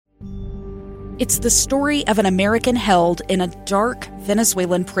It's the story of an American held in a dark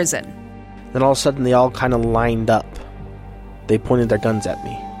Venezuelan prison. Then all of a sudden they all kind of lined up. They pointed their guns at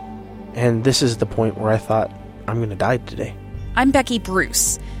me. And this is the point where I thought, I'm going to die today. I'm Becky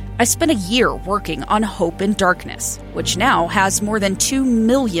Bruce. I spent a year working on Hope in Darkness, which now has more than 2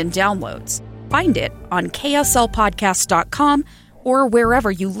 million downloads. Find it on kslpodcast.com or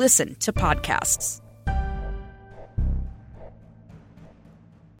wherever you listen to podcasts.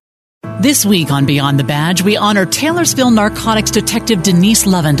 This week on Beyond the Badge, we honor Taylorsville narcotics detective Denise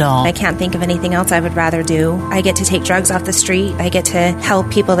Lovendahl. I can't think of anything else I would rather do. I get to take drugs off the street. I get to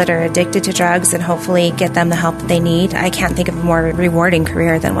help people that are addicted to drugs and hopefully get them the help that they need. I can't think of a more rewarding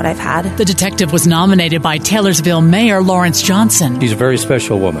career than what I've had. The detective was nominated by Taylorsville Mayor Lawrence Johnson. She's a very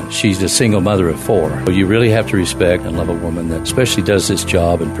special woman. She's a single mother of 4. So you really have to respect and love a woman that especially does this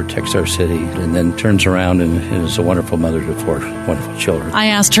job and protects our city and then turns around and is a wonderful mother to 4 wonderful children. I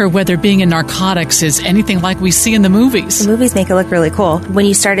asked her whether being in narcotics is anything like we see in the movies. The movies make it look really cool. When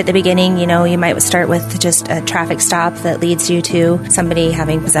you start at the beginning, you might start with just a traffic stop that leads you to somebody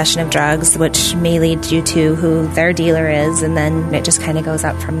having possession of drugs, which may lead you to who their dealer is, and then it just kind of goes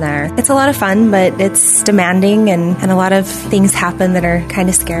up from there. It's a lot of fun, but it's demanding, and a lot of things happen that are kind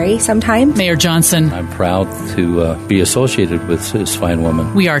of scary sometimes. Mayor Johnson. I'm proud to be associated with this fine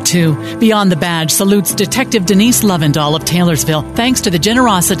woman. We are too. Beyond the Badge salutes Detective Denise Lovendahl of Taylorsville, thanks to the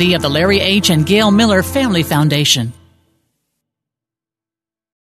generosity of the Larry H. and Gail Miller Family Foundation.